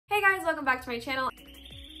guys, welcome back to my channel.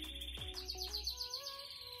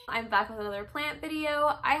 I'm back with another plant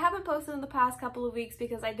video. I haven't posted in the past couple of weeks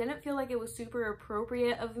because I didn't feel like it was super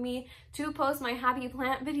appropriate of me to post my happy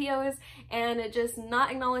plant videos and just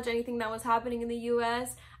not acknowledge anything that was happening in the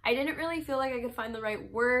US. I didn't really feel like I could find the right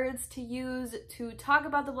words to use to talk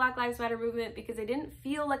about the Black Lives Matter movement because I didn't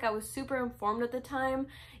feel like I was super informed at the time,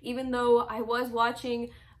 even though I was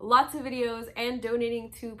watching lots of videos and donating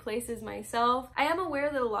to places myself. I am aware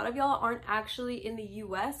that a lot of y'all aren't actually in the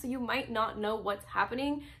US, so you might not know what's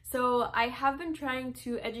happening. So I have been trying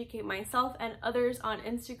to educate myself and others on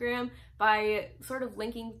Instagram by sort of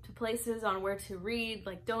linking to places on where to read,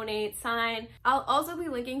 like donate, sign. I'll also be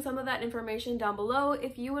linking some of that information down below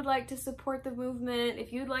if you would like to support the movement,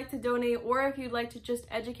 if you'd like to donate, or if you'd like to just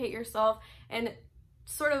educate yourself and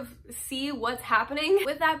sort of see what's happening.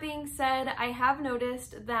 With that being said, I have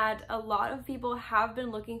noticed that a lot of people have been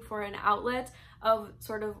looking for an outlet of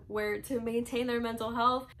sort of where to maintain their mental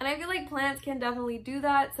health, and I feel like plants can definitely do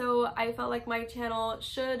that. So I felt like my channel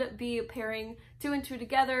should be pairing two and two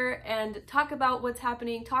together and talk about what's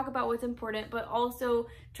happening, talk about what's important, but also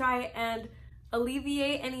try and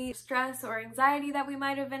alleviate any stress or anxiety that we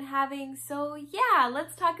might have been having. So yeah,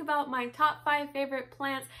 let's talk about my top 5 favorite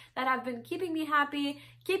plants that have been keeping me happy,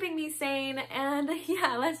 keeping me sane, and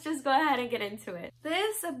yeah, let's just go ahead and get into it.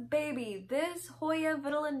 This baby, this Hoya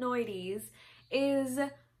vitellinoides, is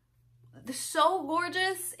so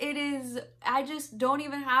gorgeous. It is, I just don't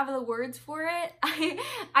even have the words for it.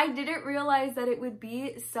 I didn't realize that it would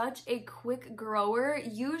be such a quick grower.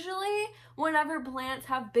 Usually whenever plants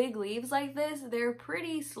have big leaves like this, they're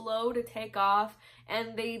pretty slow to take off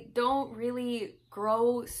and they don't really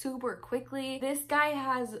grow super quickly. This guy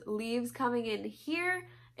has leaves coming in here.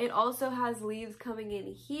 It also has leaves coming in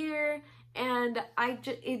here. And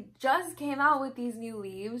it just came out with these new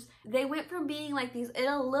leaves. They went from being like these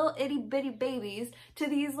little itty bitty babies to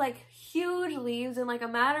these like huge leaves in like a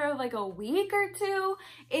matter of like a week or two.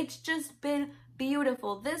 It's just been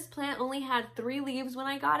beautiful. This plant only had 3 leaves when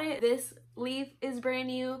I got it. This leaf is brand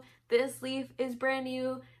new. This leaf is brand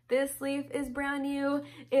new. This leaf is brand new.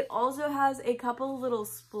 It also has a couple of little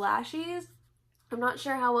splashies. I'm not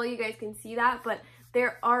sure how well you guys can see that, but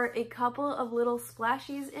there are a couple of little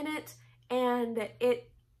splashies in it. And it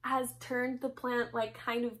has turned the plant like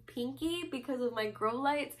kind of pinky because of my grow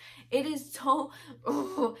lights. It is so,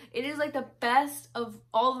 it is like the best of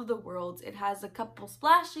all of the worlds. It has a couple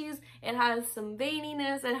splashies, it has some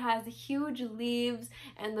veininess, it has huge leaves,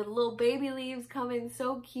 and the little baby leaves come in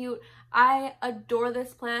so cute. I adore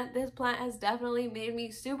this plant. This plant has definitely made me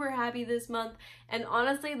super happy this month. And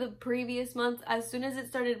honestly, the previous month, as soon as it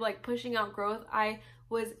started like pushing out growth, I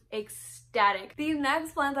was ecstatic. The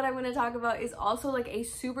next plant that I'm going to talk about is also like a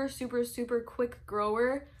super quick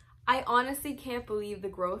grower. I honestly can't believe the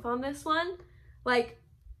growth on this one. Like,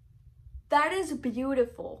 that is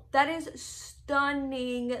beautiful. That is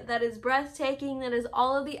stunning. That is breathtaking. That is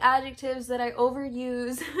all of the adjectives that I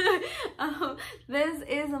overuse. This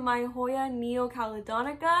is my Hoya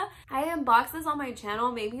neocaledonica. I unboxed this on my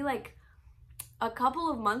channel maybe like a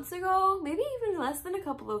couple of months ago, maybe even less than a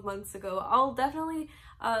couple of months ago. I'll definitely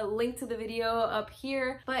link to the video up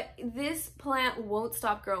here, but this plant won't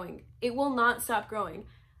stop growing. It will not stop growing.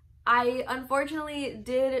 I unfortunately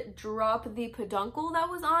did drop the peduncle that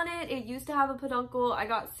was on it. It used to have a peduncle. I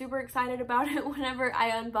got super excited about it whenever I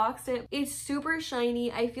unboxed it. It's super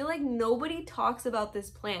shiny. I feel like nobody talks about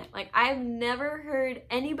this plant. Like, I've never heard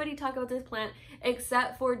anybody talk about this plant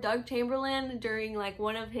except for Doug Chamberlain during like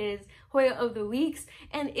one of his Hoya of the Weeks,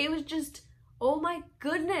 and it was just, oh my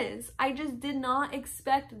goodness, I just did not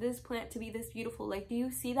expect this plant to be this beautiful. Like, do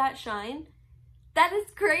you see that shine? That is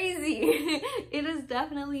crazy. It has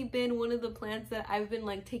definitely been one of the plants that I've been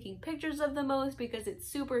like taking pictures of the most because it's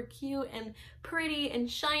super cute and pretty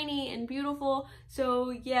and shiny and beautiful. So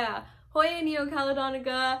yeah, Hoya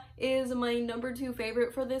neocaledonica is my number 2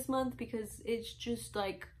 favorite for this month because it's just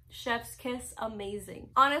like chef's kiss amazing.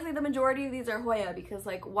 Honestly, the majority of these are Hoya because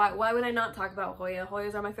like why would I not talk about Hoya?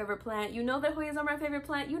 Hoyas are my favorite plant. You know that Hoyas are my favorite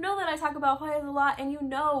plant. You know that I talk about Hoyas a lot, and you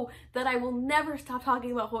know that I will never stop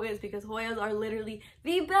talking about Hoyas because Hoyas are literally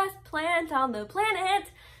the best plant on the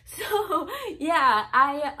planet. So yeah,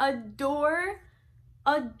 I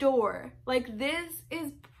adore, like, this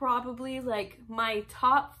is probably like my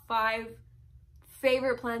top 5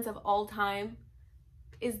 favorite plants of all time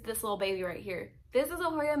is this little baby right here. This is a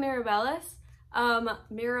Hoya mirabilis.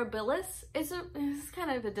 Mirabilis is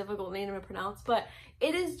kind of a difficult name to pronounce, but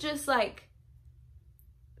it is just like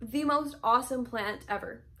the most awesome plant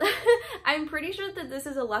ever. I'm pretty sure that this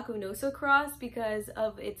is a lacunosa cross because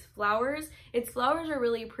of its flowers. Its flowers are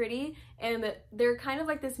really pretty and they're kind of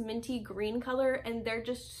like this minty green color, and they're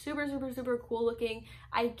just super, super, super cool looking.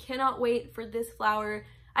 I cannot wait for this flower.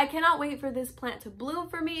 I cannot wait for this plant to bloom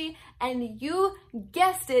for me, and you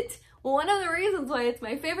guessed it, one of the reasons why it's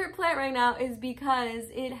my favorite plant right now is because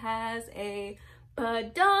it has a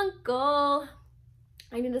peduncle.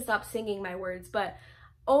 I need to stop singing my words, but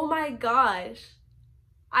oh my gosh,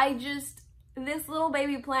 this little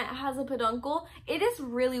baby plant has a peduncle. It is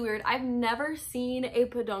really weird. I've never seen a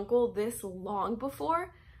peduncle this long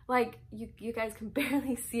before. Like, you guys can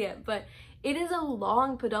barely see it, but it is a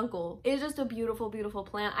long peduncle. It's just a beautiful, beautiful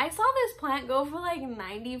plant. I saw this plant go for like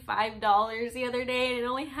 $95 the other day, and it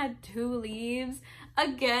only had 2 leaves.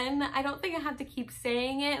 Again, I don't think I have to keep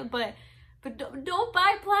saying it, but don't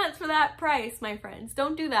buy plants for that price, my friends.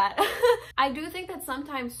 Don't do that. I do think that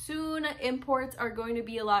sometime soon imports are going to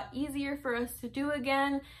be a lot easier for us to do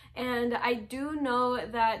again. And I do know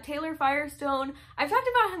that Taylor Firestone, I've talked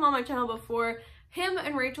about him on my channel before. Him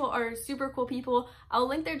and Rachel are super cool people. I'll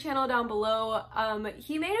link their channel down below.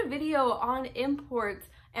 He made a video on imports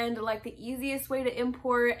and like the easiest way to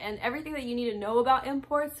import and everything that you need to know about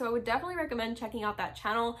imports. So I would definitely recommend checking out that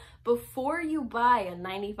channel before you buy a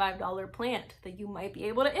 $95 plant that you might be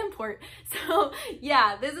able to import. So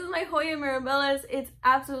yeah, this is my Hoya mirabilis. It's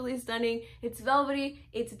absolutely stunning. It's velvety,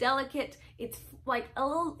 it's delicate, it's like a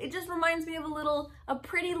little, it just reminds me of a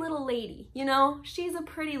pretty little lady, you know? She's a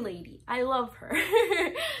pretty lady. I love her.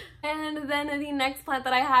 And then the next plant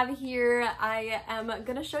that I have here, I am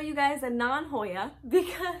gonna show you guys a non-Hoya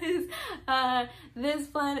because this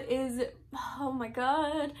plant is, oh my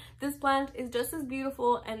god, this plant is just as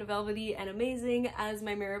beautiful and velvety and amazing as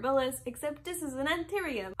my mirabilis, except this is an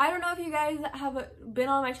anthurium. I don't know if you guys have been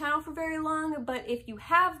on my channel for very long, but if you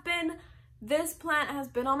have been, this plant has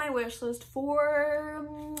been on my wish list for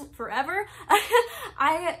forever.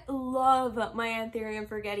 I love my Anthurium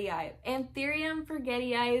forgetii. Anthurium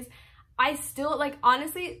forgetii, I still, like,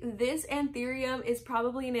 honestly, this Anthurium is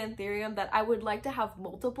probably an Anthurium that I would like to have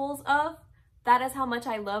multiples of. That is how much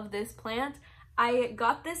I love this plant. I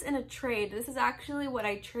got this in a trade. This is actually what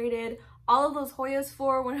I traded all of those Hoyas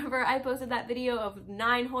for whenever I posted that video of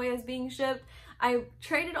 9 Hoyas being shipped. I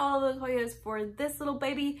traded all of those Hoyas for this little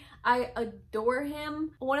baby. I adore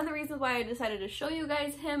him. One of the reasons why I decided to show you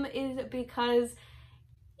guys him is because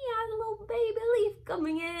he has a little baby leaf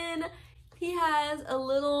coming in. He has a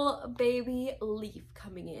little baby leaf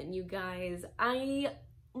coming in, you guys. I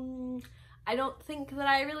don't think that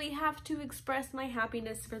I really have to express my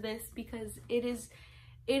happiness for this because it is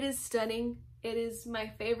stunning. It is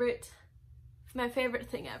my favorite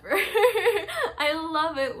thing ever. I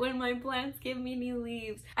love it when my plants give me new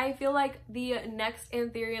leaves. I feel like the next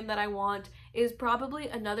Anthurium that I want is probably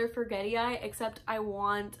another forgetii, except I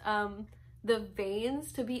want the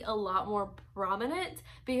veins to be a lot more prominent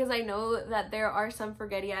because I know that there are some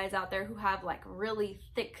forgetii out there who have like really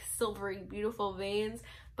thick, silvery, beautiful veins.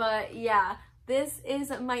 But yeah, this is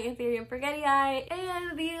my Anthurium forgetii.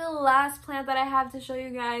 And the last plant that I have to show you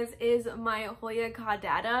guys is my Hoya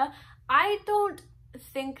caudata. I don't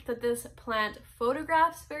think that this plant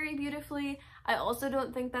photographs very beautifully. I also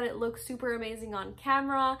don't think that it looks super amazing on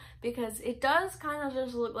camera because it does kind of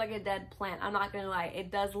just look like a dead plant. I'm not gonna lie,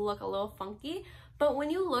 it does look a little funky, but when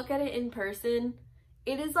you look at it in person,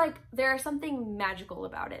 it is like there's something magical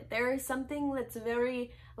about it. There is something that's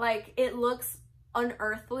very, like, it looks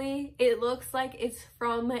unearthly. It looks like it's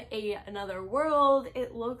from another world.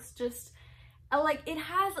 It looks just like it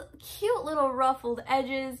has cute little ruffled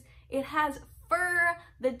edges. It has fur.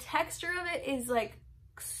 The texture of it is like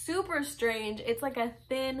super strange. It's like a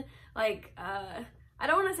thin, like, I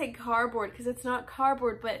don't want to say cardboard because it's not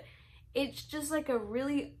cardboard, but it's just like a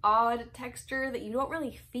really odd texture that you don't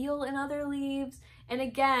really feel in other leaves. And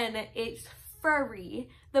again, it's furry.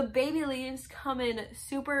 The baby leaves come in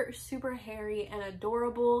super, super hairy and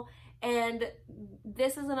adorable. And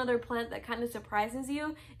this is another plant that kind of surprises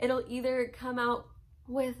you. It'll either come out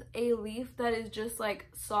with a leaf that is just like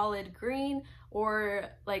solid green, or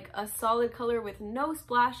like a solid color with no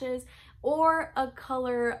splashes, or a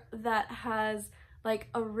color that has like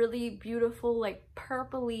a really beautiful like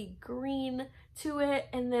purpley green to it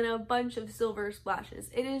and then a bunch of silver splashes.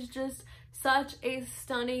 It is just such a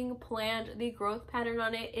stunning plant. The growth pattern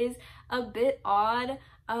on it is a bit odd,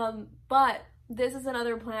 but this is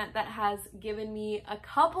another plant that has given me a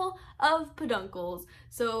couple of peduncles.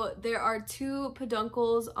 So there are 2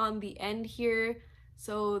 peduncles on the end here.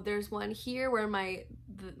 So there's one here where my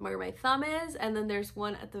thumb is, and then there's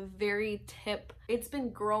one at the very tip. It's been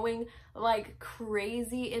growing like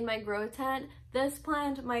crazy in my grow tent. This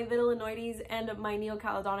plant, my Vitellinoides, and my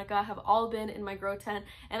Neocaledonica have all been in my grow tent,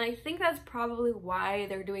 and I think that's probably why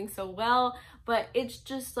they're doing so well, but it's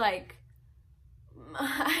just like,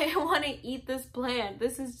 I want to eat this plant.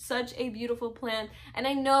 This is such a beautiful plant, and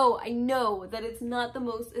I know that it's not the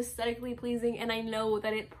most aesthetically pleasing, and I know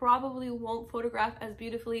that it probably won't photograph as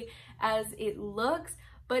beautifully as it looks,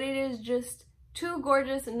 but it is just too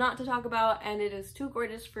gorgeous not to talk about, and it is too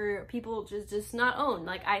gorgeous for people to just not own.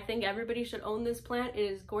 Like, I think everybody should own this plant. It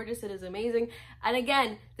is gorgeous, it is amazing, and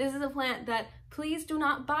again, this is a plant that please do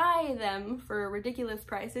not buy them for ridiculous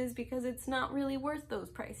prices because it's not really worth those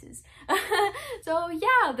prices. So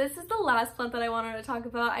yeah, this is the last plant that I wanted to talk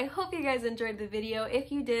about. I hope you guys enjoyed the video. If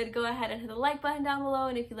you did, go ahead and hit the like button down below,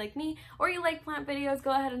 and if you like me or you like plant videos,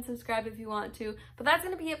 go ahead and subscribe if you want to. But that's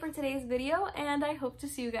gonna be it for today's video, and I hope to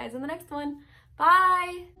see you guys in the next one.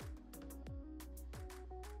 Bye!